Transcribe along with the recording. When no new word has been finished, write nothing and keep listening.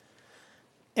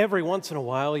Every once in a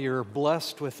while, you're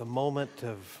blessed with a moment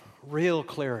of real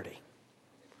clarity.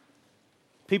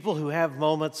 People who have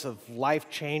moments of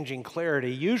life-changing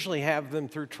clarity usually have them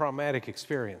through traumatic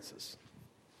experiences.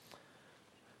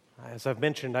 As I've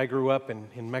mentioned, I grew up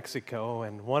in Mexico,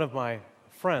 and one of my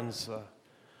friends, a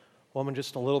woman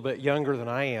just a little bit younger than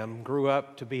I am, grew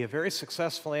up to be a very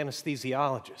successful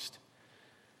anesthesiologist.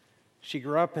 She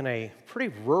grew up in a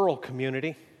pretty rural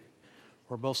community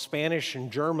where both Spanish and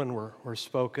German were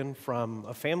spoken, from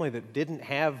a family that didn't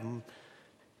have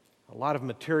a lot of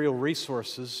material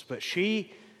resources, but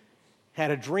she had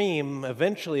a dream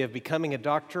eventually of becoming a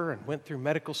doctor and went through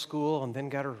medical school and then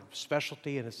got her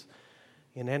specialty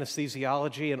in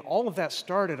anesthesiology, and all of that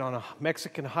started on a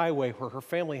Mexican highway where her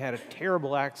family had a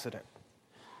terrible accident.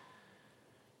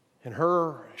 And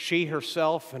she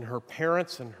herself and her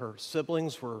parents and her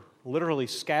siblings were literally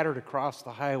scattered across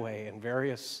the highway in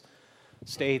various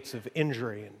states of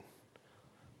injury, and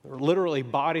there were literally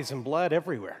bodies and blood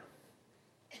everywhere.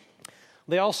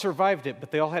 They all survived it,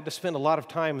 but they all had to spend a lot of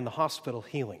time in the hospital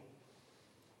healing.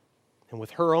 And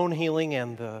with her own healing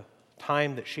and the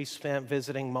time that she spent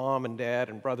visiting mom and dad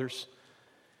and brothers,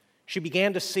 she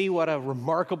began to see what a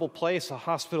remarkable place a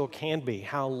hospital can be,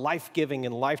 how life-giving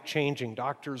and life-changing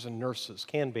doctors and nurses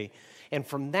can be. And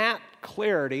from that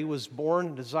clarity was born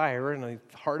a desire in the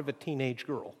heart of a teenage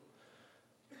girl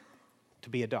to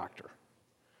be a doctor.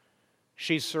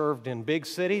 She served in big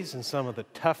cities and some of the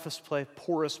toughest,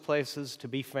 poorest places to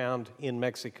be found in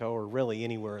Mexico, or really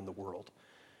anywhere in the world.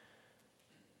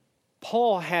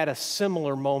 Paul had a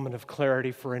similar moment of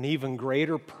clarity for an even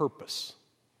greater purpose.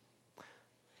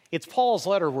 It's Paul's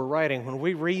letter we're writing. When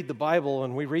we read the Bible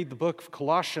and we read the book of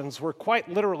Colossians, we're quite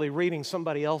literally reading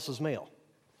somebody else's mail.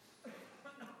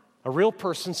 A real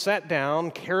person sat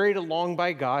down, carried along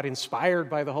by God,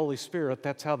 inspired by the Holy Spirit.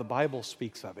 That's how the Bible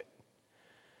speaks of it.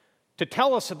 To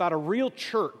tell us about a real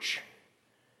church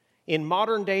in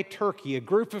modern-day Turkey, a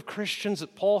group of Christians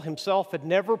that Paul himself had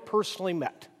never personally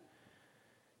met.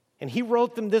 And he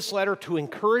wrote them this letter to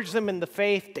encourage them in the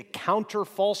faith, to counter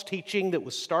false teaching that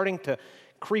was starting to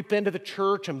creep into the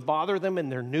church and bother them in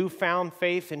their newfound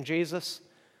faith in Jesus.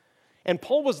 And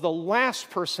Paul was the last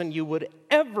person you would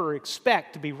ever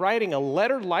expect to be writing a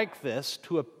letter like this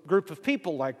to a group of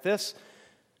people like this,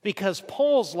 because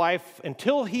Paul's life,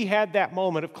 until he had that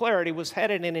moment of clarity, was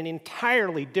headed in an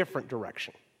entirely different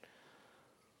direction.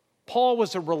 Paul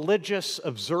was a religious,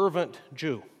 observant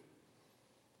Jew.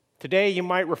 Today, you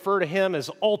might refer to him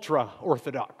as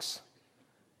ultra-Orthodox.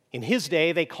 In his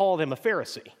day, they called him a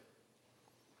Pharisee.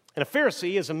 And a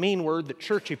Pharisee is a mean word that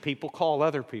churchy people call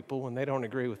other people when they don't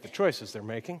agree with the choices they're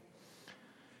making.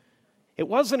 It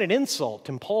wasn't an insult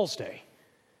in Paul's day.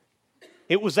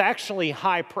 It was actually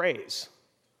high praise.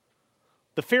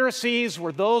 The Pharisees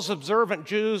were those observant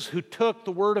Jews who took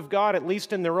the Word of God, at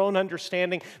least in their own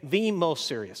understanding, the most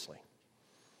seriously.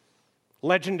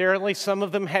 Legendarily, some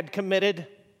of them had committed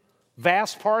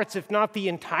vast parts, if not the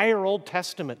entire Old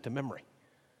Testament, to memory,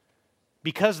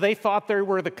 because they thought they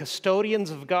were the custodians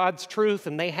of God's truth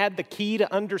and they had the key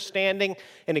to understanding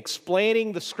and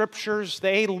explaining the Scriptures.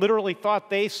 They literally thought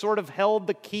they sort of held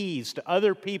the keys to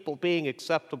other people being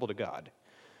acceptable to God.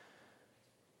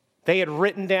 They had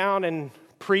written down and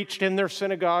preached in their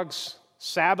synagogues,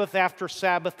 Sabbath after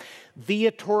Sabbath, the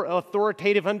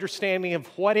authoritative understanding of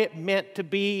what it meant to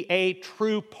be a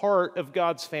true part of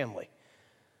God's family.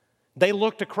 They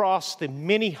looked across the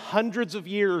many hundreds of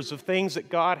years of things that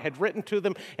God had written to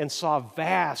them and saw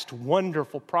vast,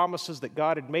 wonderful promises that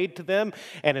God had made to them.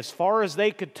 And as far as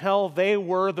they could tell, they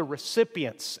were the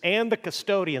recipients and the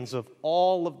custodians of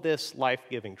all of this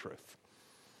life-giving truth.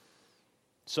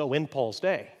 So in Paul's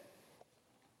day,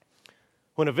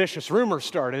 when a vicious rumor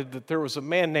started that there was a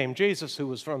man named Jesus who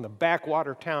was from the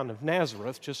backwater town of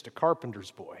Nazareth, just a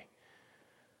carpenter's boy,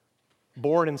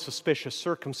 born in suspicious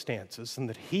circumstances, and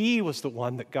that he was the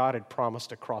one that God had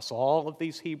promised across all of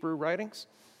these Hebrew writings,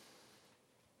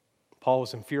 Paul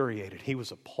was infuriated. He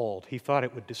was appalled. He thought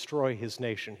it would destroy his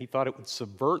nation. He thought it would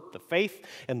subvert the faith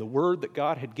and the word that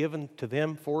God had given to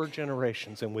them for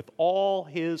generations. And with all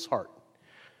his heart,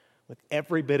 with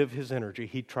every bit of his energy,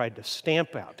 he tried to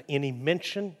stamp out any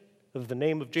mention of the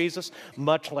name of Jesus,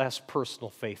 much less personal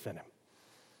faith in him.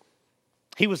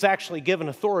 He was actually given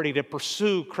authority to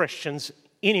pursue Christians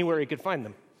anywhere he could find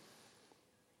them.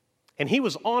 And he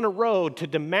was on a road to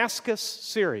Damascus,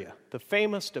 Syria, the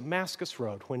famous Damascus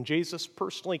Road, when Jesus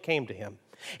personally came to him.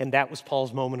 And that was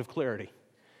Paul's moment of clarity.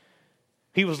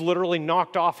 He was literally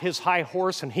knocked off his high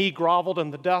horse, and he groveled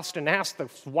in the dust and asked the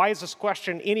wisest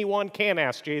question anyone can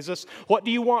ask Jesus: "What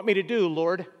do you want me to do,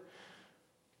 Lord?"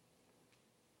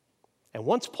 And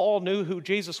once Paul knew who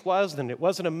Jesus was, then it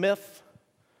wasn't a myth,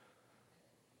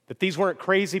 that these weren't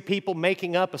crazy people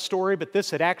making up a story, but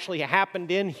this had actually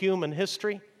happened in human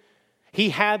history. He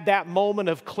had that moment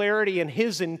of clarity, and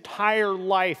his entire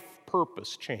life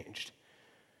purpose changed.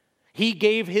 He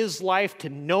gave his life to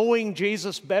knowing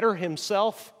Jesus better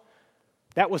himself.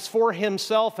 That was for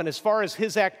himself, and as far as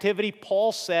his activity,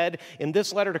 Paul said in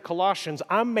this letter to Colossians,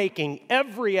 I'm making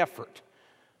every effort.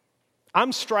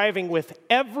 I'm striving with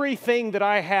everything that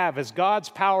I have as God's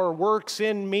power works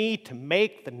in me to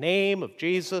make the name of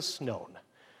Jesus known.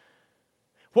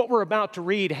 What we're about to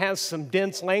read has some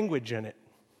dense language in it.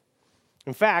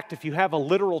 In fact, if you have a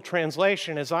literal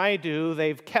translation, as I do,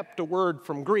 they've kept a word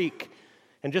from Greek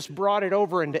and just brought it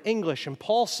over into English. And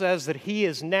Paul says that he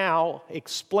is now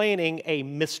explaining a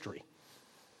mystery.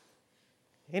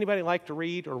 Anybody like to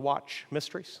read or watch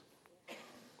mysteries?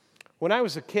 When I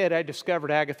was a kid, I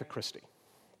discovered Agatha Christie.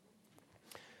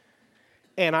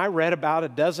 And I read about a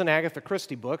dozen Agatha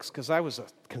Christie books because I was a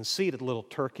conceited little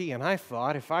turkey, and I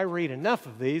thought if I read enough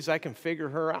of these, I can figure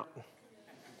her out.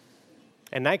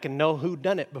 And I can know who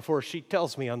done it before she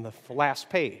tells me on the last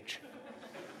page.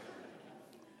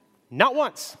 Not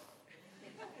once.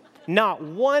 Not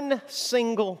one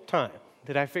single time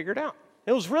did I figure it out.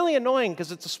 It was really annoying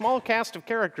because it's a small cast of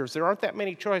characters. There aren't that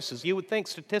many choices. You would think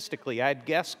statistically I'd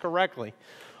guess correctly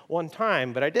one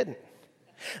time, but I didn't.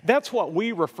 That's what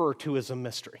we refer to as a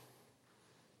mystery.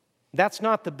 That's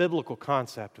not the biblical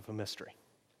concept of a mystery.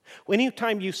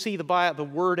 Anytime you see the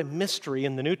word mystery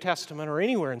in the New Testament or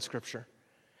anywhere in Scripture,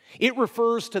 it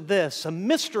refers to this. A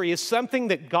mystery is something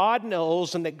that God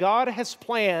knows and that God has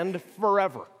planned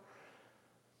forever.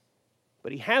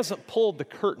 But he hasn't pulled the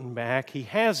curtain back. He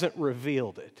hasn't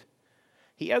revealed it.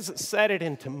 He hasn't set it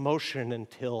into motion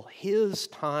until his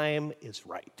time is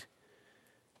right.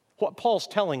 What Paul's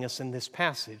telling us in this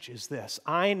passage is this: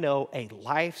 I know a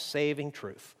life-saving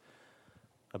truth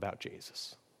about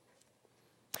Jesus.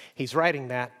 He's writing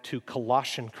that to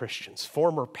Colossian Christians,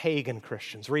 former pagan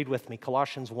Christians. Read with me,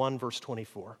 Colossians 1, verse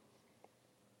 24.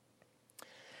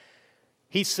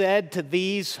 He said to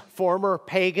these former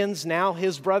pagans, now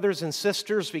his brothers and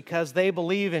sisters, because they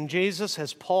believe in Jesus,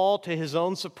 as Paul to his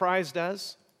own surprise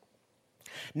does,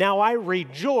 now I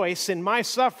rejoice in my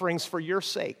sufferings for your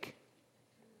sake.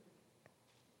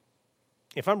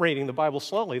 If I'm reading the Bible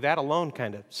slowly, that alone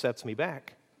kind of sets me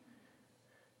back.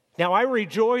 Now I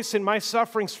rejoice in my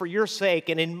sufferings for your sake,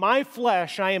 and in my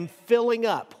flesh I am filling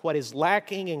up what is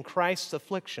lacking in Christ's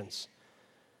afflictions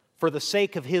for the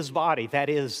sake of his body, that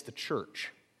is, the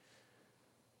church,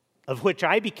 of which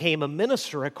I became a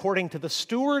minister according to the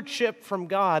stewardship from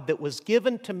God that was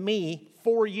given to me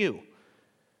for you,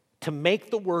 to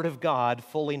make the word of God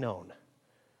fully known.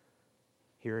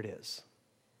 Here it is.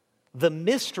 The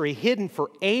mystery hidden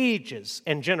for ages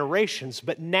and generations,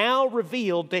 but now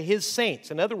revealed to his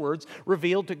saints. In other words,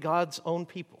 revealed to God's own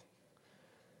people.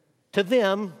 To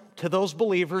them, to those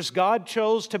believers, God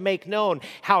chose to make known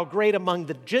how great among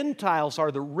the Gentiles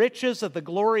are the riches of the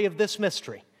glory of this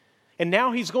mystery. And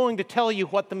now he's going to tell you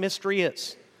what the mystery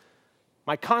is.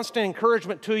 My constant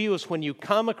encouragement to you is when you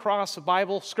come across a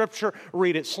Bible scripture,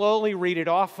 read it slowly, read it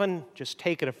often, just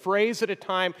take it a phrase at a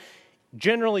time.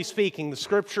 Generally speaking, the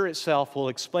scripture itself will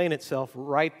explain itself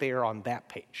right there on that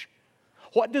page.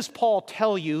 What does Paul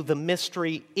tell you the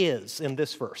mystery is in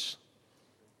this verse?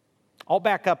 I'll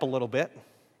back up a little bit.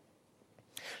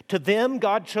 To them,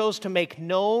 God chose to make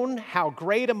known how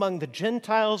great among the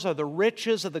Gentiles are the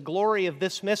riches of the glory of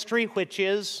this mystery, which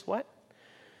is what?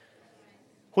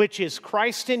 Which is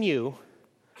Christ in you,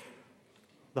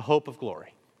 the hope of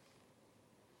glory.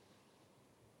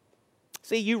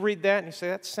 See, you read that and you say,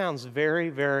 that sounds very,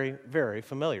 very, very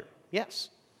familiar. Yes,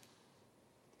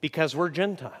 because we're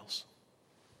Gentiles.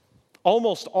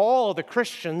 Almost all of the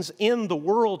Christians in the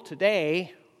world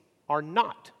today are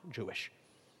not Jewish.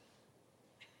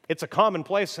 It's a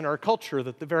commonplace in our culture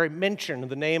that the very mention of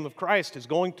the name of Christ is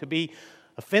going to be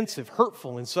offensive,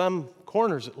 hurtful, in some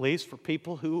corners at least, for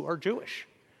people who are Jewish.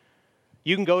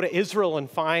 You can go to Israel and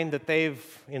find that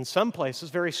they've, in some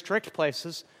places, very strict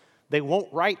places, they won't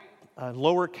write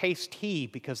lowercase t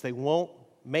because they won't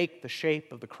make the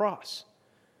shape of the cross.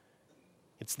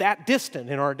 It's that distant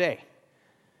in our day.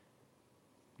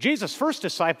 Jesus' first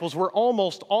disciples were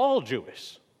almost all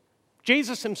Jewish.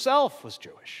 Jesus himself was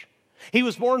Jewish. He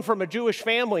was born from a Jewish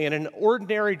family in an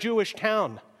ordinary Jewish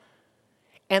town.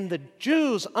 And the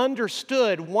Jews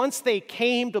understood once they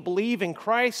came to believe in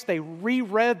Christ, they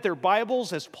reread their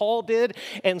Bibles as Paul did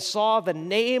and saw the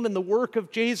name and the work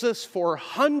of Jesus for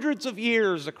hundreds of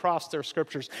years across their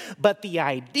scriptures. But the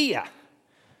idea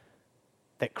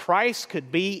that Christ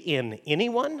could be in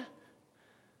anyone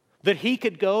that he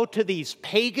could go to these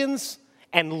pagans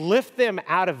and lift them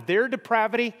out of their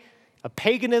depravity, a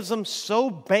paganism so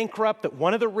bankrupt that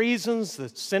one of the reasons the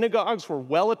synagogues were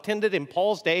well attended in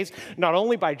Paul's days, not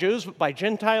only by Jews but by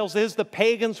Gentiles, is the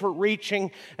pagans were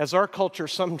reaching, as our culture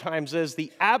sometimes is,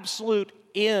 the absolute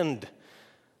end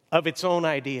of its own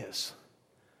ideas.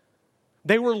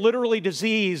 They were literally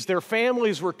diseased. Their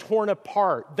families were torn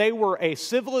apart. They were a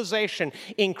civilization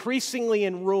increasingly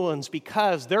in ruins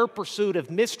because their pursuit of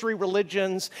mystery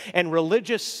religions and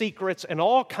religious secrets and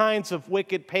all kinds of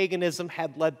wicked paganism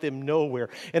had led them nowhere.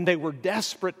 And they were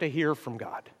desperate to hear from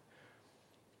God.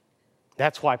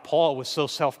 That's why Paul was so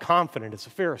self-confident as a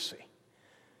Pharisee.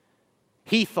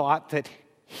 He thought that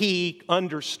he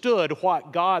understood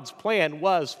what God's plan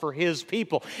was for his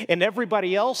people. And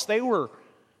everybody else, they were,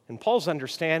 in Paul's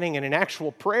understanding and in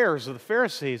actual prayers of the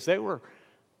Pharisees, they were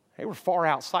far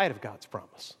outside of God's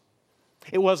promise.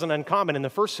 It wasn't uncommon in the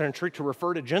first century to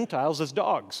refer to Gentiles as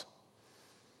dogs.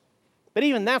 But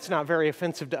even that's not very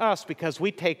offensive to us because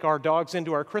we take our dogs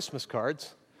into our Christmas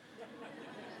cards.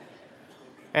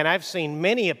 And I've seen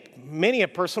many a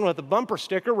person with a bumper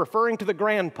sticker referring to the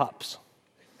grandpups.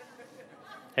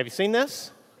 Have you seen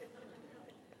this?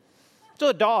 So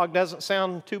a dog doesn't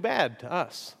sound too bad to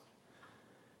us.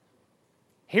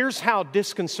 Here's how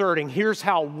disconcerting, here's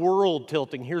how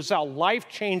world-tilting, here's how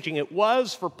life-changing it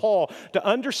was for Paul to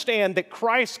understand that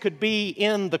Christ could be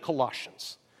in the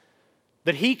Colossians,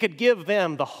 that he could give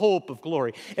them the hope of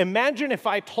glory. Imagine if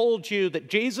I told you that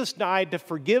Jesus died to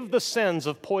forgive the sins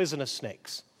of poisonous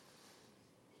snakes,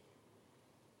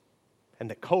 and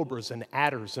that cobras and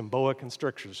adders and boa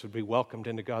constrictors would be welcomed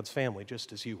into God's family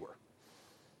just as you were.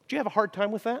 Would you have a hard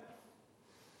time with that?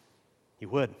 You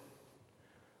would.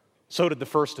 So did the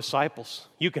first disciples.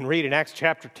 You can read in Acts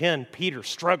chapter 10, Peter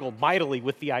struggled mightily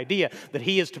with the idea that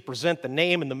he is to present the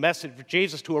name and the message of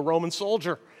Jesus to a Roman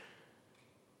soldier.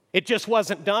 It just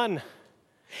wasn't done.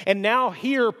 And now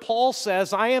here Paul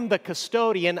says, I am the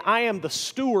custodian, I am the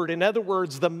steward, in other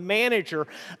words, the manager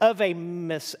of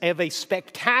a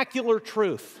spectacular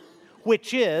truth,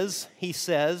 which is, he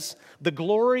says, the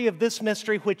glory of this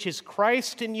mystery, which is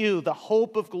Christ in you, the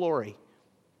hope of glory.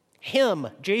 Him,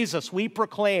 Jesus, we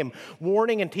proclaim,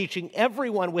 warning and teaching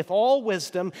everyone with all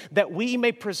wisdom that we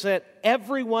may present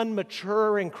everyone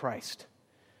mature in Christ.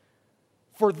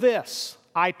 For this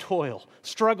I toil,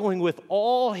 struggling with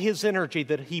all his energy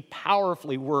that he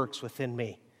powerfully works within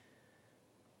me.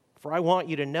 For I want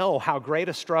you to know how great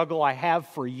a struggle I have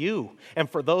for you and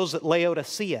for those at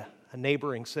Laodicea, a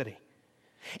neighboring city,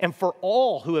 and for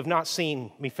all who have not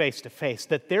seen me face to face,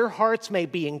 that their hearts may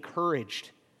be encouraged.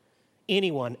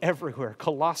 Anyone, everywhere,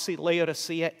 Colossae,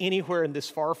 Laodicea, anywhere in this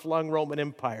far-flung Roman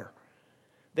Empire,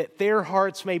 that their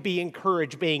hearts may be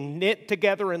encouraged, being knit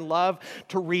together in love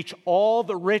to reach all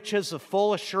the riches of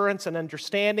full assurance and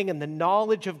understanding and the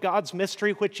knowledge of God's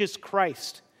mystery, which is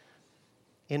Christ,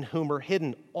 in whom are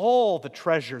hidden all the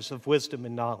treasures of wisdom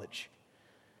and knowledge.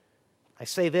 I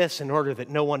say this in order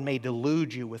that no one may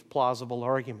delude you with plausible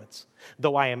arguments.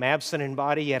 Though I am absent in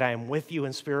body, yet I am with you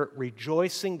in spirit,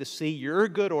 rejoicing to see your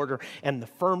good order and the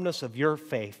firmness of your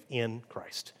faith in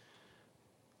Christ.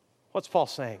 What's Paul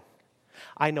saying?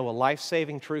 I know a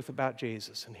life-saving truth about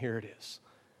Jesus, and here it is.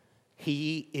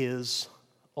 He is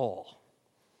all.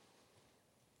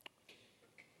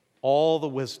 All the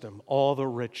wisdom, all the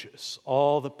riches,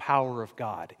 all the power of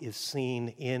God is seen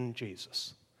in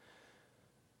Jesus.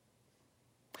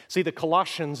 See, the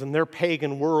Colossians in their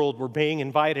pagan world were being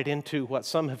invited into what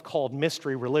some have called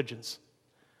mystery religions.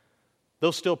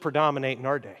 Those still predominate in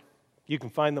our day. You can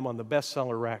find them on the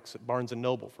bestseller racks at Barnes &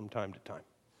 Noble from time to time.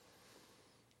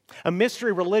 A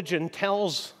mystery religion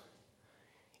tells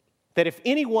that if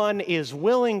anyone is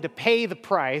willing to pay the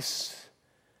price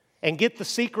and get the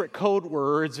secret code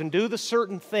words and do the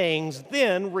certain things,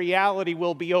 then reality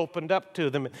will be opened up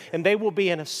to them. And they will be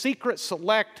in a secret,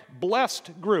 select,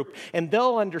 blessed group, and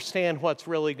they'll understand what's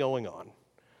really going on.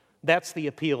 That's the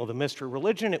appeal of the mystery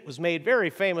religion. It was made very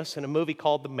famous in a movie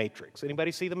called The Matrix.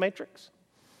 Anybody see The Matrix?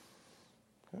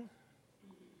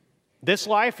 This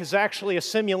life is actually a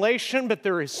simulation, but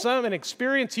there is an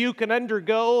experience you can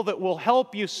undergo that will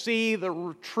help you see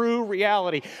the true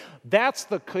reality. That's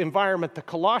the environment the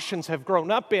Colossians have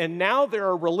grown up in. Now there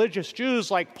are religious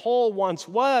Jews like Paul once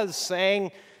was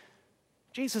saying,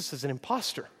 Jesus is an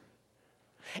imposter.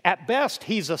 At best,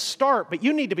 he's a start, but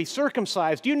you need to be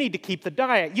circumcised. You need to keep the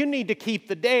diet. You need to keep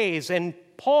the days. And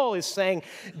Paul is saying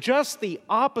just the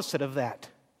opposite of that.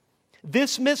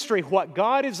 This mystery, what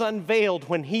God has unveiled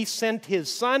when he sent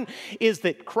his Son, is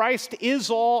that Christ is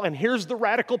all, and here's the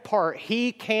radical part,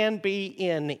 he can be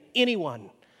in anyone.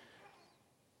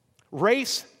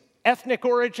 Race, ethnic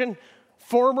origin,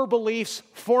 former beliefs,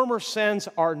 former sins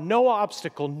are no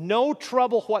obstacle, no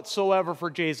trouble whatsoever for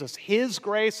Jesus. His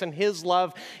grace and His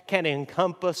love can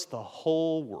encompass the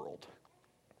whole world.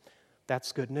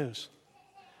 That's good news.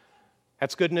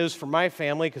 That's good news for my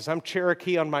family because I'm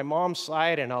Cherokee on my mom's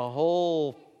side and a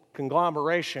whole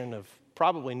conglomeration of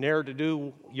probably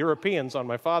ne'er-to-do Europeans on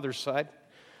my father's side.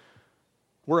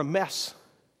 We're a mess.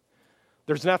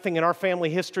 There's nothing in our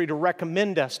family history to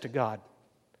recommend us to God.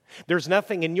 There's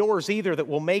nothing in yours either that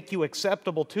will make you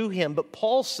acceptable to Him. But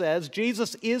Paul says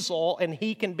Jesus is all and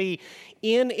He can be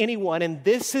in anyone. And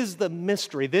this is the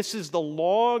mystery. This is the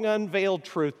long unveiled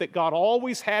truth that God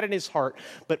always had in His heart,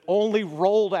 but only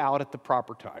rolled out at the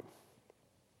proper time.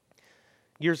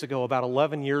 Years ago, about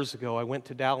 11 years ago, I went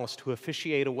to Dallas to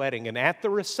officiate a wedding. And at the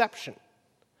reception,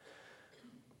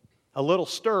 a little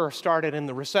stir started in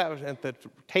the reception, at the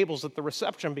tables at the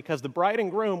reception because the bride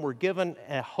and groom were given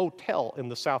a hotel in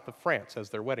the south of France as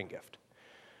their wedding gift.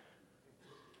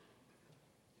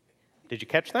 Did you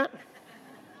catch that?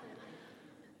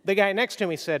 The guy next to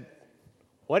me said,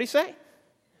 "What'd he say?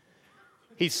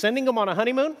 He's sending them on a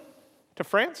honeymoon to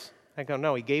France?" I go,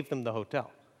 "No, he gave them the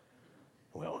hotel."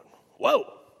 Well, whoa.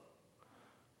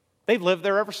 They've lived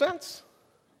there ever since.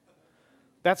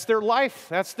 That's their life.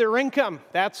 That's their income.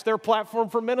 That's their platform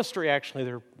for ministry, actually.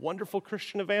 They're wonderful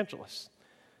Christian evangelists.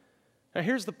 Now,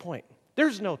 here's the point.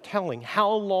 There's no telling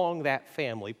how long that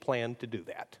family planned to do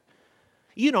that.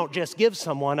 You don't just give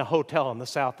someone a hotel in the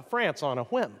south of France on a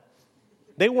whim.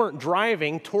 They weren't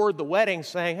driving toward the wedding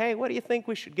saying, "Hey, what do you think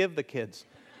we should give the kids?"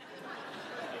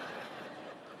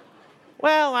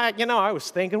 Well, I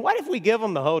was thinking, what if we give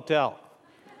them the hotel?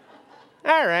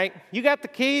 All right, you got the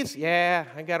keys? Yeah,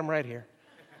 I got them right here.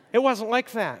 It wasn't like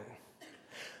that.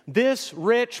 This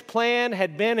rich plan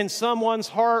had been in someone's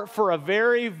heart for a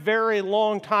very, very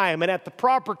long time. And at the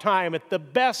proper time, at the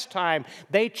best time,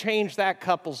 they changed that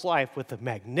couple's life with a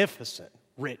magnificent,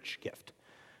 rich gift.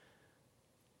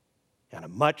 On a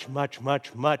much, much,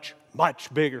 much, much,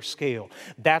 much bigger scale.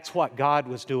 That's what God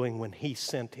was doing when He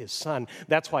sent His Son.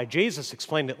 That's why Jesus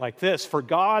explained it like this. For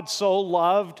God so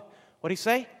loved, what'd He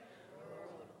say?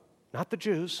 Not the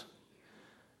Jews.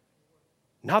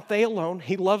 Not they alone.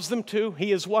 He loves them too.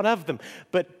 He is one of them.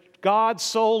 But God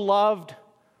so loved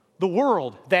the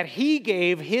world that He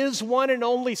gave His one and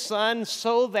only Son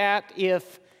so that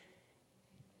if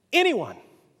anyone,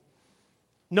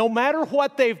 no matter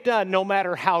what they've done, no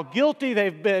matter how guilty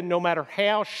they've been, no matter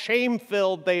how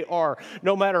shame-filled they are,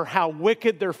 no matter how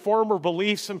wicked their former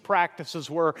beliefs and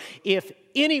practices were, if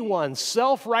anyone,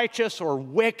 self-righteous or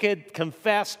wicked,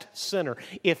 confessed sinner,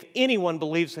 if anyone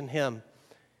believes in Him,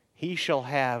 he shall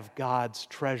have God's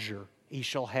treasure. He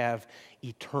shall have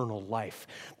eternal life.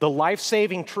 The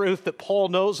life-saving truth that Paul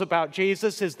knows about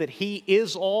Jesus is that He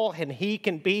is all and He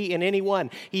can be in anyone.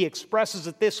 He expresses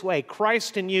it this way: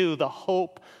 Christ in you, the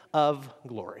hope of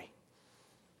glory.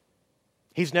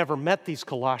 He's never met these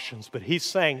Colossians, but he's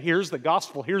saying, here's the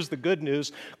gospel, here's the good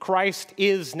news. Christ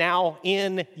is now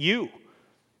in you.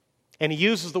 And he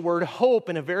uses the word hope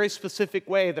in a very specific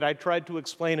way that I tried to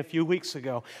explain a few weeks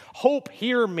ago. Hope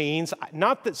here means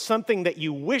not that something that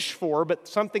you wish for, but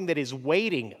something that is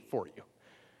waiting for you.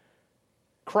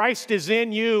 Christ is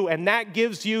in you, and that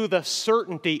gives you the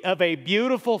certainty of a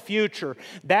beautiful future.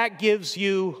 That gives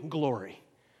you glory.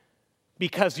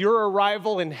 Because your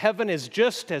arrival in heaven is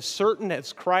just as certain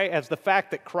as the fact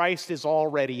that Christ is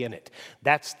already in it.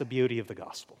 That's the beauty of the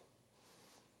gospel.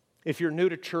 If you're new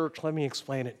to church, let me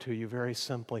explain it to you very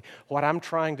simply. What I'm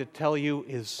trying to tell you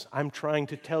is I'm trying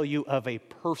to tell you of a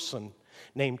person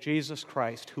named Jesus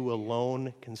Christ who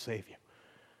alone can save you.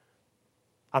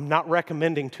 I'm not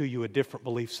recommending to you a different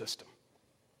belief system.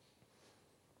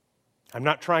 I'm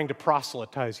not trying to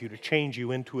proselytize you, to change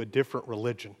you into a different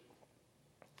religion.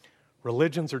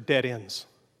 Religions are dead ends.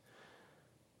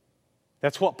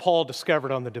 That's what Paul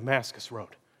discovered on the Damascus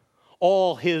Road.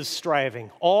 All his striving,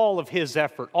 all of his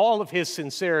effort, all of his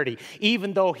sincerity,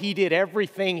 even though he did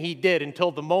everything he did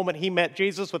until the moment he met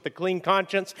Jesus with a clean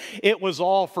conscience, it was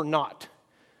all for naught.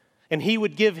 And he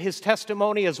would give his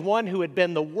testimony as one who had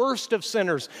been the worst of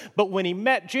sinners. But when he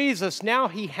met Jesus, now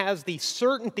he has the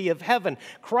certainty of heaven.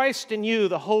 Christ in you,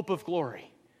 the hope of glory.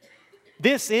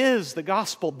 This is the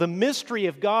gospel. The mystery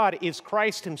of God is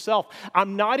Christ Himself.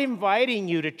 I'm not inviting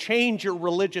you to change your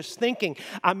religious thinking.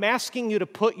 I'm asking you to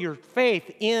put your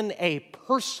faith in a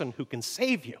person who can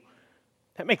save you.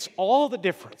 That makes all the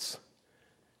difference.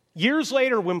 Years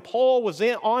later, when Paul was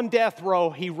on death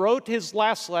row, he wrote his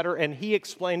last letter and he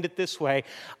explained it this way: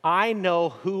 I know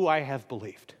who I have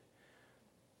believed.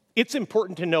 It's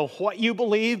important to know what you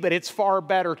believe, but it's far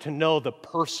better to know the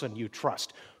person you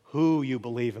trust. who you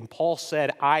believe. And Paul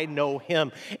said, I know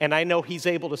him, and I know he's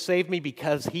able to save me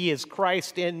because he is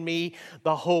Christ in me,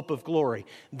 the hope of glory.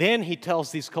 Then he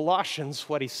tells these Colossians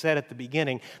what he said at the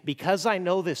beginning. Because I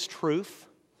know this truth,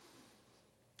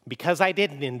 because I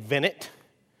didn't invent it,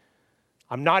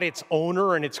 I'm not its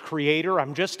owner and its creator,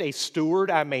 I'm just a steward,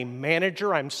 I'm a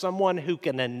manager, I'm someone who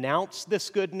can announce this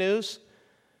good news.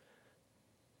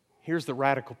 Here's the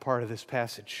radical part of this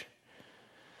passage.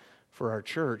 For our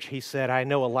church, he said, I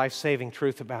know a life-saving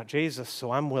truth about Jesus,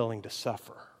 so I'm willing to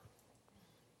suffer.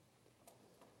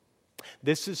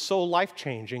 This is so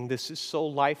life-changing, this is so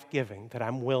life-giving that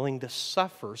I'm willing to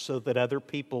suffer so that other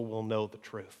people will know the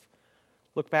truth.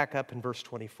 Look back up in verse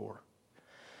 24.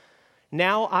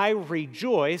 Now I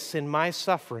rejoice in my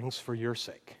sufferings for your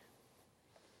sake.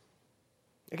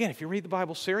 Again, if you read the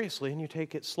Bible seriously and you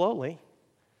take it slowly,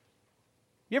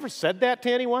 you ever said that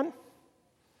to anyone?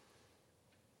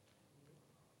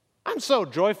 I'm so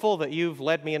joyful that you've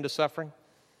led me into suffering.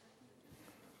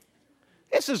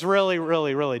 This is really,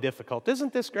 really, really difficult.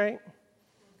 Isn't this great?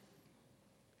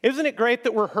 Isn't it great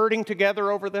that we're hurting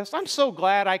together over this? I'm so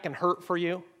glad I can hurt for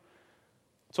you.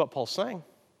 That's what Paul's saying.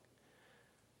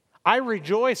 I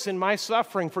rejoice in my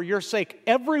suffering for your sake.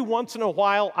 Every once in a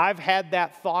while, I've had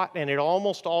that thought, and it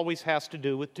almost always has to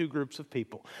do with two groups of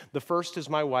people. The first is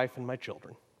my wife and my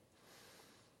children.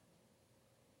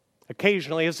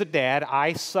 Occasionally, as a dad,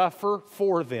 I suffer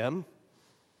for them.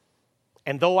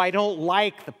 And though I don't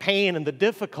like the pain and the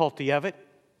difficulty of it,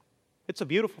 it's a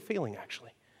beautiful feeling,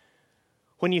 actually.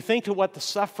 When you think to what the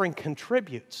suffering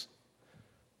contributes,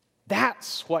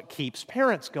 that's what keeps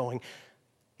parents going.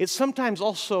 It sometimes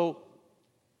also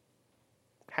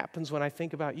happens when I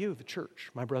think about you, the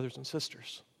church, my brothers and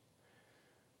sisters.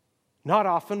 Not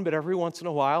often, but every once in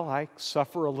a while, I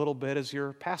suffer a little bit as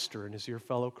your pastor and as your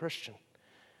fellow Christian.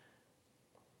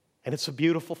 And it's a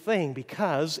beautiful thing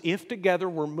because if together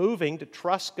we're moving to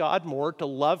trust God more, to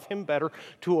love Him better,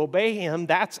 to obey Him,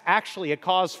 that's actually a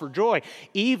cause for joy,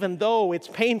 even though it's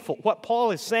painful. What Paul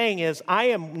is saying is, I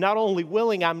am not only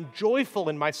willing, I'm joyful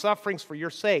in my sufferings for your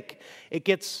sake. It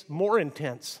gets more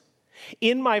intense.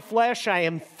 In my flesh, I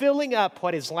am filling up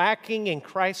what is lacking in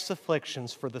Christ's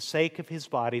afflictions for the sake of His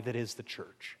body, that is the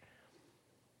church.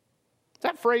 Does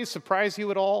that phrase surprise you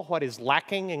at all? What is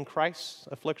lacking in Christ's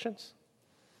afflictions?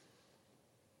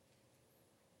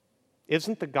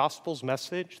 Isn't the gospel's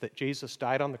message that Jesus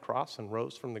died on the cross and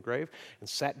rose from the grave and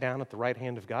sat down at the right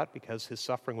hand of God because His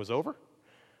suffering was over?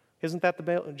 Isn't that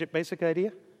the basic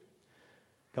idea?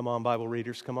 Come on, Bible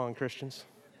readers. Come on, Christians.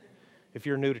 If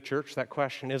you're new to church, that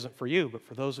question isn't for you, but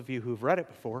for those of you who've read it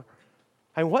before.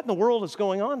 I mean, what in the world is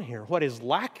going on here? What is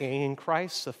lacking in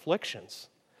Christ's afflictions?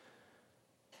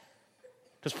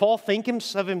 Does Paul think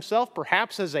of himself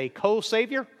perhaps as a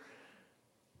co-savior?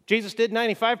 Jesus did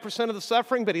 95% of the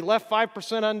suffering, but He left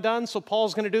 5% undone, so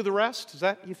Paul's going to do the rest?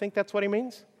 You think that's what he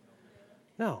means?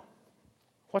 No.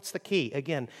 What's the key?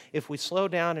 Again, if we slow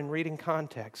down and read in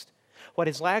context, what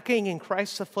is lacking in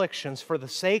Christ's afflictions for the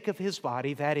sake of His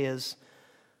body, that is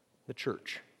the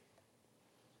church.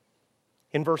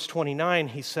 In verse 29,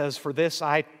 he says, for this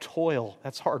I toil.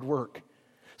 That's hard work.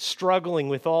 Struggling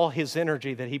with all His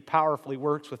energy that He powerfully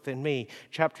works within me.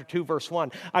 Chapter 2, verse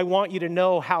 1. I want you to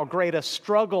know how great a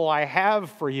struggle I have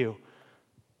for you.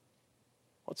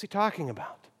 What's he talking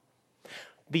about?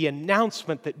 The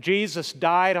announcement that Jesus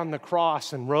died on the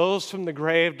cross and rose from the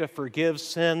grave to forgive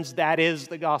sins, that is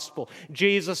the gospel.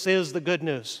 Jesus is the good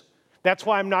news. That's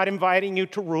why I'm not inviting you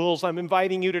to rules. I'm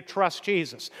inviting you to trust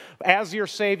Jesus as your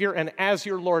Savior and as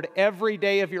your Lord every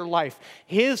day of your life.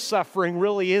 His suffering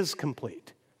really is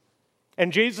complete.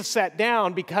 And Jesus sat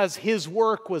down because His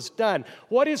work was done.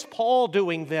 What is Paul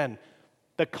doing then?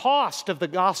 The cost of the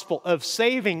gospel of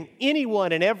saving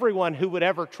anyone and everyone who would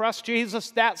ever trust Jesus,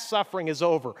 that suffering is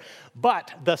over.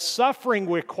 But the suffering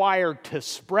required to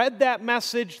spread that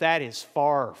message, that is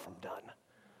far from done.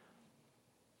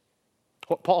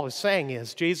 What Paul is saying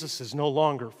is Jesus is no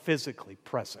longer physically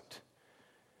present.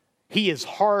 He is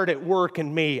hard at work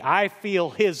in me. I feel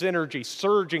His energy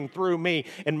surging through me.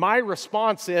 And my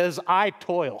response is, I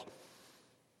toil.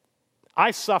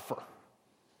 I suffer.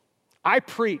 I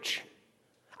preach.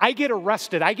 I get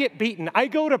arrested. I get beaten. I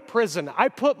go to prison. I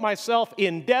put myself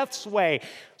in death's way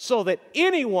so that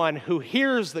anyone who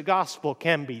hears the gospel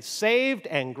can be saved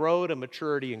and grow to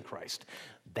maturity in Christ.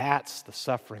 That's the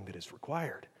suffering that is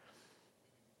required.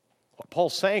 What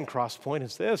Paul's saying, Crosspoint,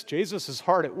 is this. Jesus is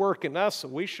hard at work in us, so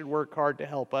we should work hard to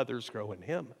help others grow in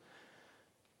Him.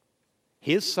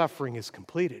 His suffering is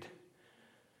completed.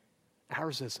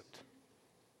 Ours isn't.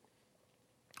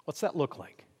 What's that look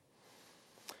like?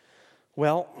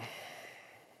 Well,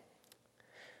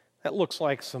 That looks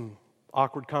like some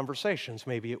awkward conversations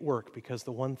maybe at work, because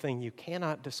the one thing you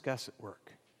cannot discuss at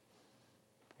work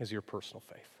is your personal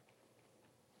faith.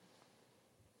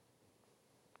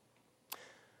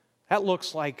 That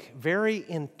looks like very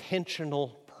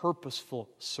intentional, purposeful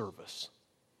service.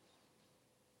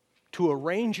 To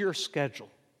arrange your schedule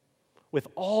with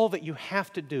all that you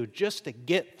have to do just to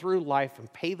get through life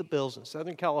and pay the bills in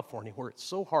Southern California, where it's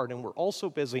so hard and we're all so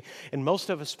busy, and most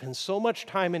of us spend so much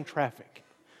time in traffic.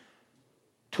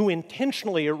 To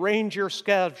intentionally arrange your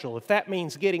schedule, if that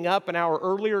means getting up an hour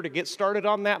earlier to get started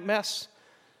on that mess,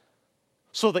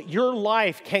 so that your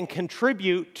life can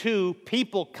contribute to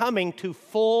people coming to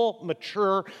full,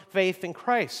 mature faith in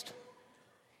Christ.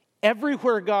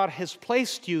 Everywhere God has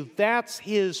placed you, that's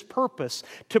His purpose,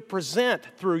 to present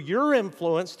through your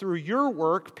influence, through your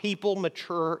work, people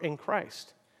mature in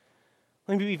Christ.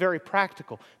 Let me be very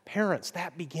practical. Parents,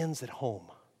 that begins at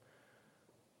home.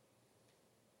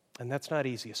 And that's not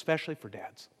easy, especially for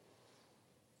dads.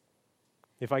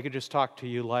 If I could just talk to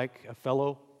you like a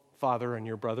fellow father and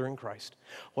your brother in Christ,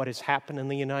 what has happened in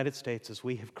the United States is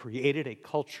we have created a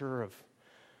culture of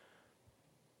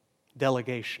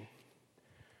delegation,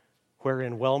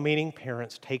 wherein well-meaning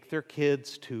parents take their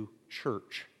kids to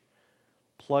church,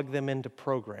 plug them into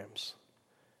programs,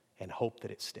 and hope that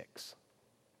it sticks.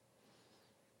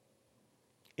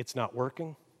 It's not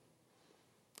working,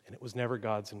 and it was never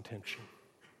God's intention.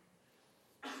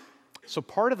 So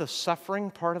part of the suffering,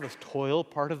 part of the toil,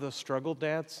 part of the struggle,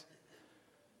 dads,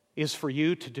 is for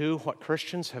you to do what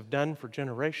Christians have done for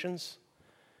generations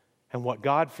and what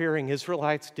God-fearing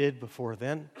Israelites did before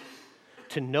then,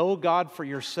 to know God for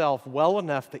yourself well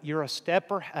enough that you're a step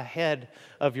ahead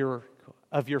of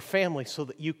your family so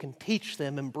that you can teach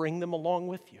them and bring them along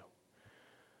with you.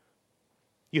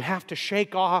 You have to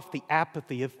shake off the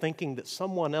apathy of thinking that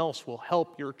someone else will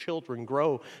help your children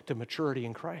grow to maturity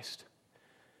in Christ.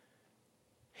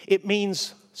 It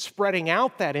means spreading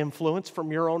out that influence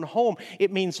from your own home.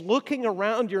 It means looking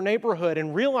around your neighborhood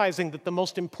and realizing that the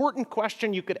most important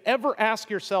question you could ever ask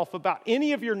yourself about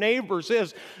any of your neighbors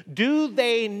is, do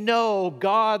they know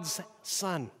God's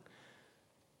Son?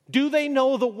 Do they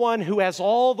know the one who has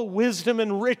all the wisdom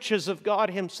and riches of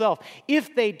God Himself?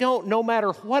 If they don't, no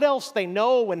matter what else they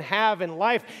know and have in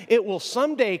life, it will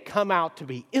someday come out to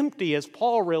be empty, as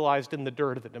Paul realized in the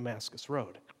dirt of the Damascus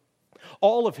Road.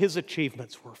 All of his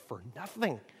achievements were for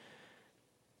nothing.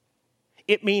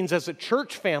 It means as a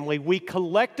church family, we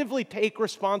collectively take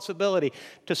responsibility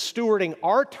to stewarding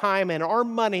our time and our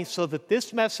money so that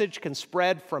this message can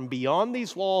spread from beyond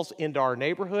these walls into our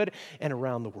neighborhood and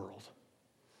around the world.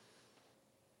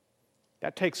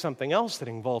 That takes something else that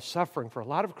involves suffering for a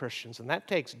lot of Christians, and that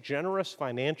takes generous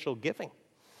financial giving.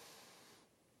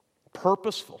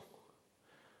 Purposeful.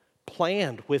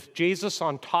 Planned with Jesus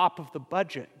on top of the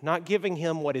budget, not giving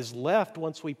Him what is left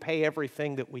once we pay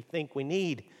everything that we think we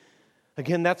need.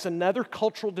 Again, that's another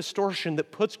cultural distortion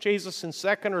that puts Jesus in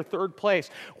second or third place,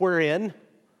 wherein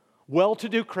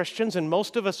well-to-do Christians, and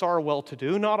most of us are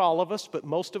well-to-do, not all of us, but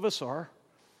most of us are,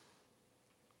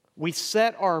 we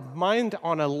set our mind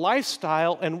on a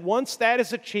lifestyle, and once that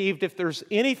is achieved, if there's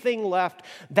anything left,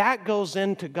 that goes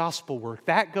into gospel work.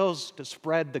 That goes to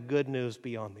spread the good news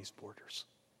beyond these borders.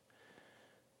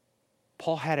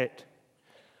 Paul had it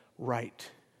right.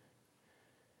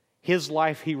 His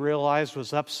life, he realized,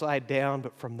 was upside down,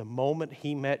 but from the moment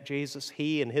he met Jesus,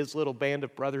 he and his little band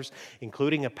of brothers,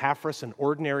 including Epaphras, an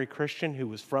ordinary Christian who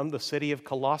was from the city of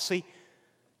Colossae,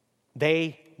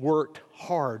 they worked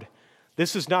hard.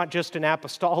 This is not just an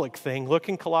apostolic thing. Look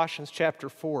in Colossians chapter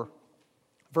 4,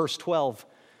 verse 12,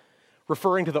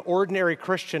 referring to the ordinary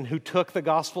Christian who took the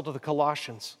gospel to the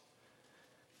Colossians.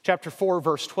 Chapter 4,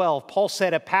 verse 12, Paul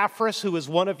said, Epaphras, who is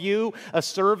one of you, a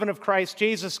servant of Christ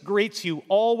Jesus, greets you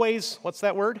always, what's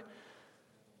that word?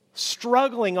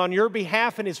 Struggling on your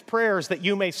behalf in his prayers that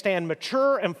you may stand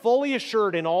mature and fully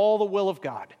assured in all the will of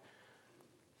God.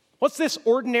 What's this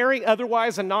ordinary,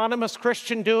 otherwise anonymous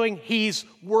Christian doing? He's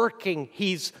working,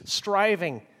 he's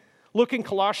striving. Look in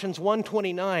Colossians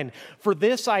 1:29. For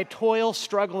this I toil,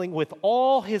 struggling with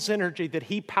all his energy that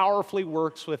he powerfully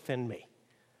works within me.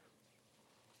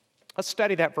 Let's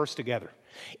study that verse together.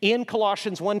 In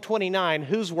Colossians 1:29,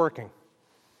 who's working?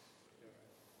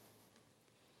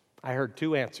 I heard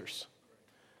two answers.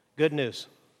 Good news.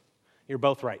 You're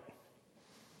both right.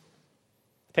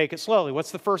 Take it slowly.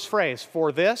 What's the first phrase?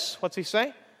 For this, what's he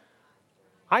say?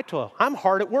 I toil. I'm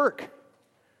hard at work.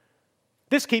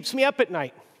 This keeps me up at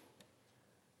night.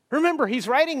 Remember, he's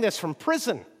writing this from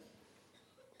prison.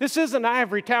 This is an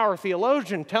ivory tower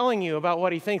theologian telling you about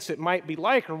what he thinks it might be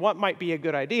like or what might be a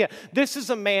good idea. This is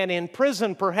a man in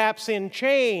prison, perhaps in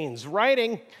chains,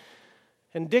 writing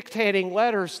and dictating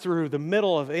letters in the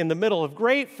middle of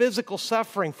great physical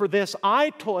suffering. For this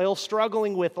I toil,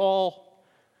 struggling with all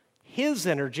His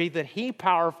energy that He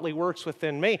powerfully works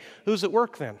within me. Who's at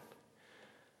work then?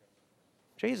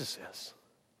 Jesus is.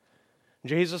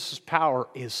 Jesus' power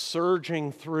is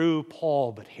surging through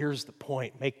Paul, but here's the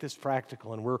point. Make this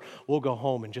practical, and we'll go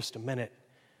home in just a minute.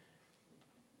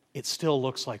 It still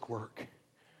looks like work.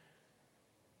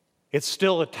 It's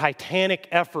still a titanic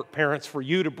effort, parents, for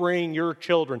you to bring your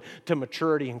children to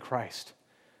maturity in Christ.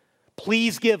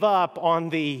 Please give up on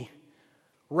the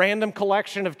random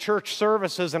collection of church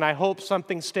services, and I hope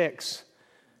something sticks.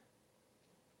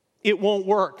 It won't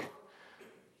work.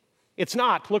 It's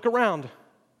not. Look around.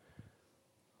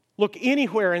 Look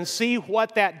anywhere and see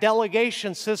what that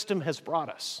delegation system has brought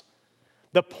us.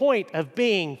 The point of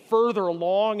being further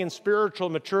along in spiritual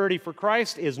maturity for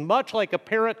Christ is much like a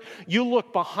parent. You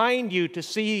look behind you to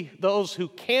see those who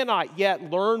cannot yet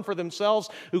learn for themselves,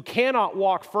 who cannot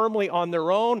walk firmly on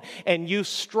their own, and you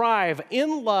strive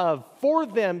in love for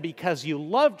them because you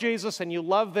love Jesus and you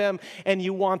love them and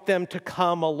you want them to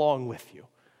come along with you.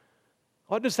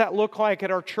 What does that look like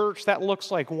at our church? That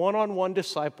looks like one-on-one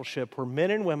discipleship where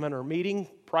men and women are meeting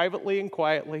privately and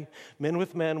quietly, men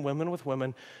with men, women with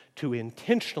women, to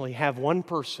intentionally have one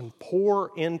person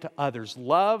pour into others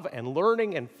love and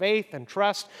learning and faith and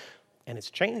trust, and it's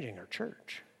changing our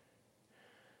church.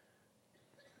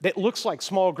 That looks like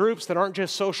small groups that aren't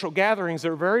just social gatherings.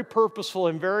 They're very purposeful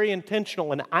and very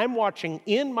intentional. And I'm watching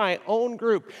in my own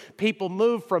group people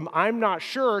move from I'm not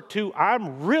sure to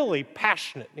I'm really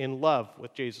passionate in love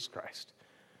with Jesus Christ.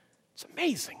 It's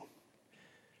amazing.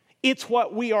 It's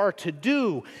what we are to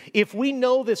do. If we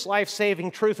know this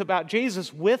life-saving truth about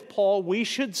Jesus, with Paul, we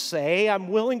should say, I'm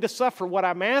willing to suffer. What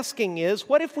I'm asking is,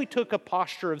 what if we took a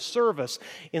posture of service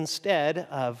instead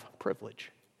of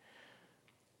privilege?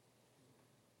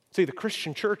 See, the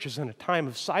Christian church is in a time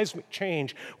of seismic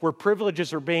change where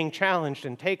privileges are being challenged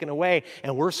and taken away,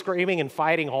 and we're screaming and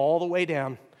fighting all the way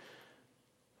down.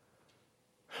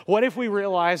 What if we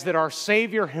realized that our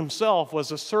Savior Himself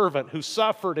was a servant who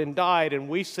suffered and died, and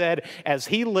we said, as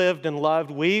He lived and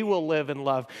loved, we will live and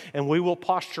love, and we will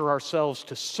posture ourselves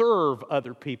to serve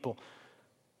other people.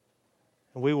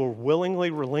 And we will willingly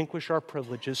relinquish our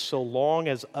privileges so long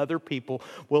as other people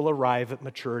will arrive at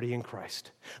maturity in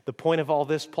Christ. The point of all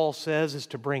this, Paul says, is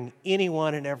to bring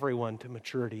anyone and everyone to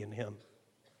maturity in Him.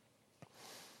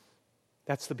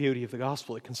 That's the beauty of the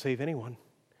gospel. It can save anyone.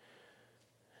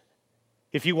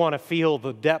 If you want to feel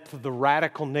the depth of the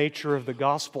radical nature of the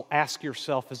gospel, ask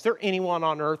yourself, is there anyone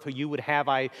on earth who you would have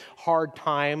a hard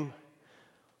time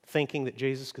thinking that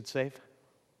Jesus could save?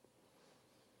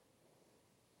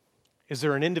 Is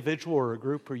there an individual or a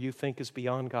group where you think is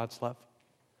beyond God's love?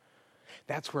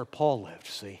 That's where Paul lived,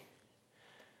 see?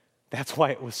 That's why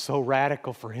it was so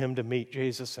radical for him to meet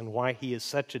Jesus and why he is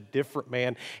such a different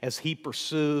man as he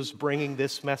pursues bringing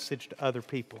this message to other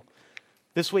people.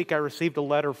 This week I received a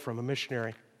letter from a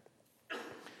missionary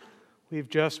we've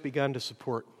just begun to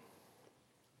support.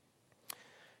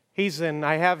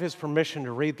 I have his permission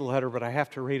to read the letter, but I have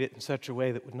to read it in such a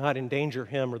way that would not endanger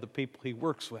him or the people he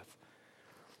works with.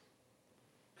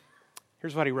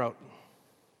 Here's what he wrote.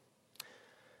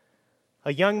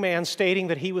 A young man stating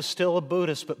that he was still a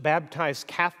Buddhist but baptized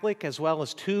Catholic as well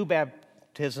as 2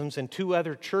 baptisms in 2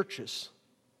 other churches,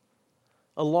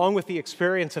 along with the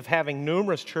experience of having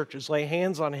numerous churches lay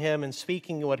hands on him and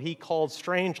speaking what he called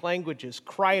strange languages,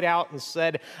 cried out and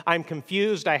said, I'm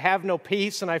confused, I have no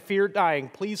peace, and I fear dying.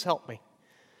 Please help me.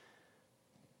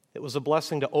 It was a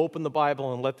blessing to open the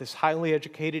Bible and let this highly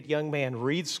educated young man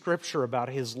read Scripture about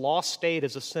his lost state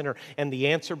as a sinner, and the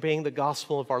answer being the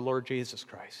gospel of our Lord Jesus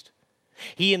Christ.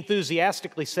 He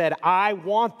enthusiastically said, I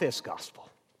want this gospel.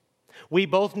 We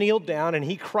both kneeled down, and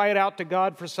he cried out to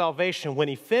God for salvation. When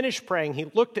he finished praying, he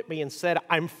looked at me and said,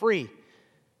 I'm free.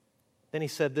 Then he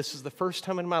said, this is the first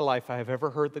time in my life I have ever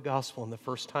heard the gospel and the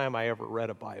first time I ever read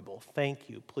a Bible. Thank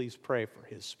you. Please pray for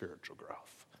his spiritual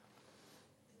growth.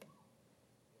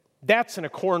 That's in a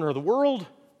corner of the world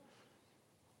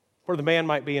where the man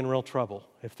might be in real trouble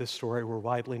if this story were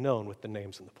widely known with the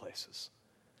names and the places.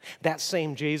 That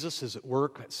same Jesus is at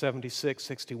work at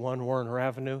 7661 Warner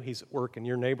Avenue. He's at work in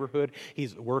your neighborhood.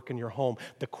 He's at work in your home.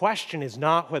 The question is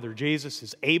not whether Jesus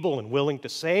is able and willing to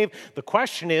save. The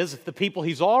question is if the people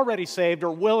he's already saved are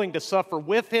willing to suffer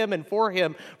with him and for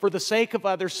him for the sake of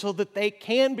others so that they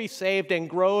can be saved and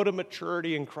grow to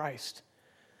maturity in Christ.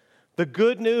 The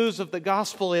good news of the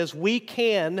gospel is we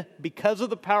can, because of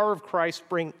the power of Christ,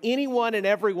 bring anyone and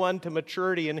everyone to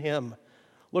maturity in him.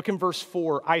 Look in verse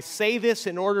 4. I say this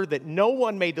in order that no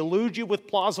one may delude you with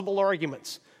plausible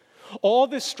arguments. All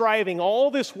this striving,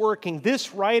 all this working,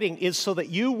 this writing is so that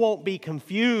you won't be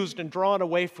confused and drawn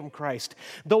away from Christ.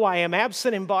 Though I am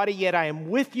absent in body, yet I am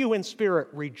with you in spirit,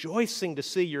 rejoicing to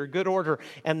see your good order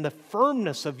and the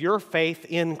firmness of your faith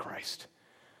in Christ.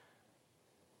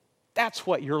 That's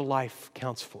what your life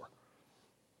counts for.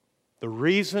 The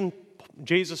reason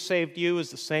Jesus saved you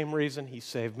is the same reason he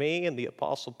saved me and the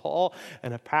Apostle Paul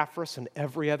and Epaphras and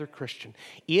every other Christian.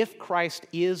 If Christ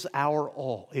is our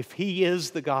all, if he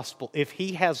is the gospel, if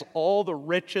he has all the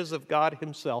riches of God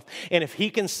himself, and if he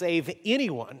can save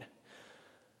anyone,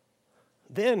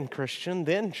 then Christian,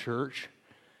 then church,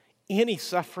 any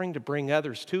suffering to bring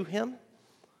others to him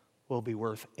will be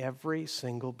worth every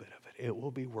single bit of it. It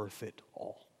will be worth it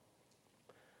all.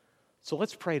 So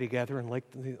let's pray together and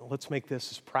let's make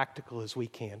this as practical as we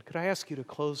can. Could I ask you to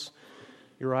close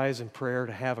your eyes in prayer,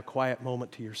 to have a quiet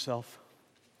moment to yourself?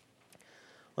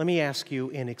 Let me ask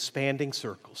you in expanding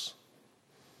circles,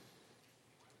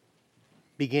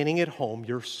 beginning at home,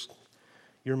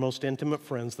 your most intimate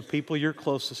friends, the people you're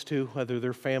closest to, whether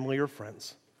they're family or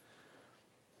friends.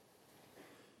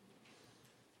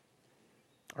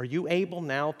 Are you able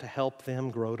now to help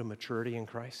them grow to maturity in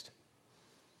Christ?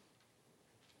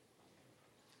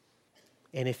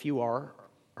 And if you are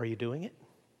you doing it?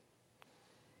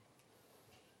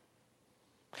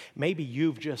 Maybe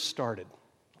you've just started.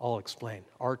 I'll explain.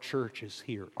 Our church is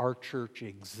here. Our church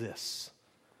exists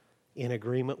in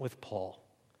agreement with Paul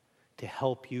to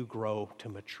help you grow to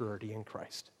maturity in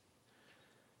Christ.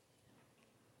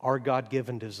 Our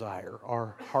God-given desire,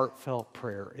 our heartfelt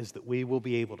prayer is that we will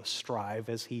be able to strive,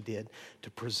 as he did, to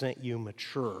present you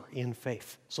mature in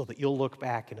faith so that you'll look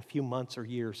back in a few months or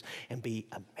years and be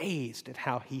amazed at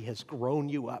how he has grown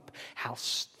you up, how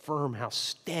firm, how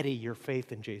steady your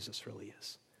faith in Jesus really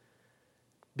is.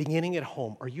 Beginning at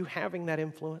home, are you having that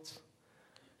influence?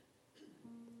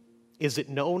 Is it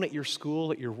known at your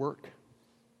school, at your work?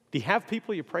 Do you have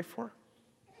people you pray for?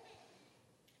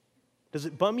 Does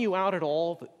it bum you out at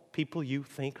all that people you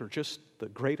think are just the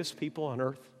greatest people on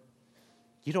earth,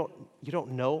 you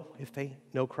don't know if they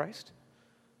know Christ?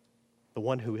 The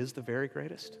one who is the very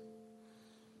greatest?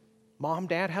 Mom,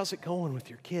 Dad, how's it going with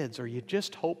your kids? Are you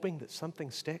just hoping that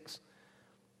something sticks?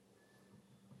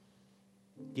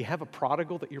 Do you have a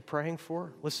prodigal that you're praying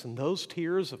for? Listen, those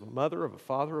tears of a mother, of a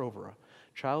father over a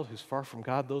child who's far from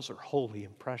God, those are holy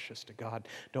and precious to God.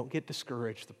 Don't get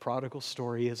discouraged. The prodigal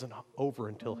story isn't over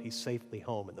until he's safely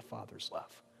home in the Father's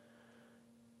love.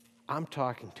 I'm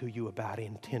talking to you about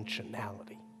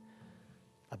intentionality,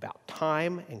 about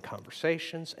time and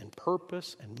conversations and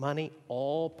purpose and money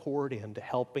all poured into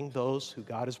helping those who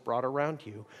God has brought around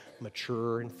you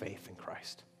mature in faith in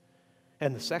Christ.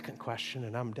 And the second question,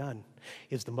 and I'm done,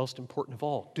 is the most important of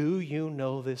all. Do you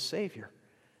know this Savior?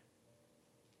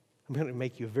 I'm going to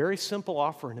make you a very simple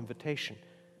offer and invitation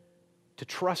to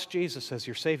trust Jesus as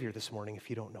your Savior this morning if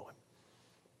you don't know him.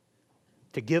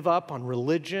 To give up on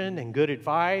religion and good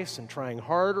advice and trying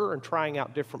harder and trying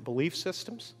out different belief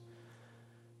systems.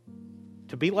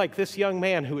 To be like this young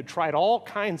man who had tried all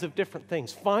kinds of different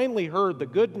things, finally heard the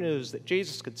good news that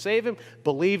Jesus could save him,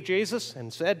 believed Jesus,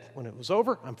 and said, when it was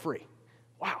over, I'm free.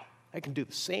 Wow. I can do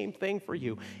the same thing for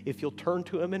you if you'll turn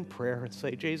to him in prayer and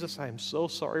say, Jesus, I am so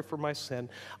sorry for my sin.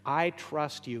 I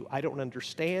trust you. I don't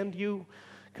understand you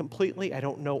completely. I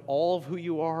don't know all of who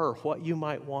you are or what you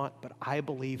might want, but I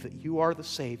believe that you are the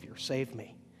Savior. Save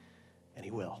me. And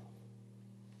he will.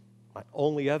 My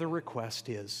only other request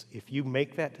is, if you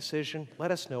make that decision, let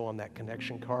us know on that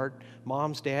connection card.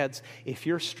 Moms, dads, if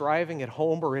you're striving at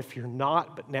home or if you're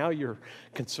not, but now you're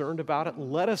concerned about it,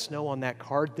 let us know on that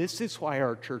card. This is why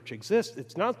our church exists.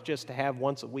 It's not just to have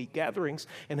once-a-week gatherings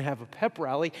and have a pep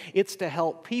rally. It's to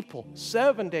help people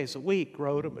 7 days a week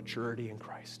grow to maturity in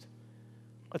Christ.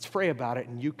 Let's pray about it,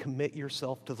 and you commit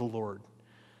yourself to the Lord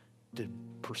to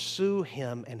pursue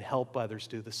him and help others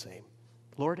do the same.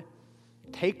 Lord,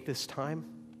 take this time.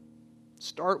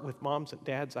 Start with moms and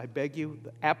dads, I beg you.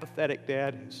 The apathetic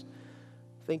dad who's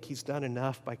think he's done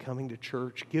enough by coming to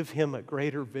church. Give him a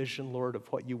greater vision, Lord, of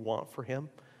what you want for him,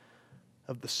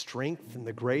 of the strength and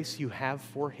the grace you have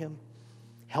for him.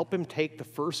 Help him take the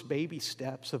first baby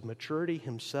steps of maturity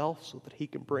himself so that he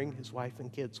can bring his wife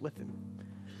and kids with him.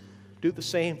 Do the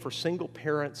same for single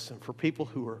parents and for people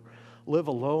who live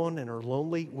alone and are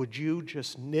lonely. Would you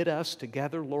just knit us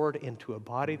together, Lord, into a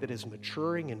body that is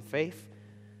maturing in faith?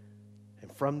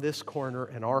 And from this corner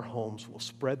in our homes, we'll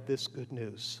spread this good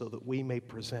news so that we may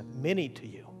present many to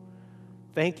you.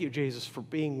 Thank you, Jesus, for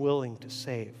being willing to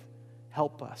save.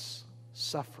 Help us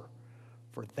suffer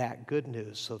for that good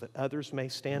news so that others may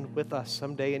stand with us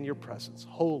someday in your presence,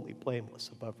 holy, blameless,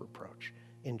 above reproach.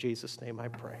 In Jesus' name I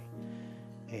pray.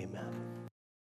 Amen.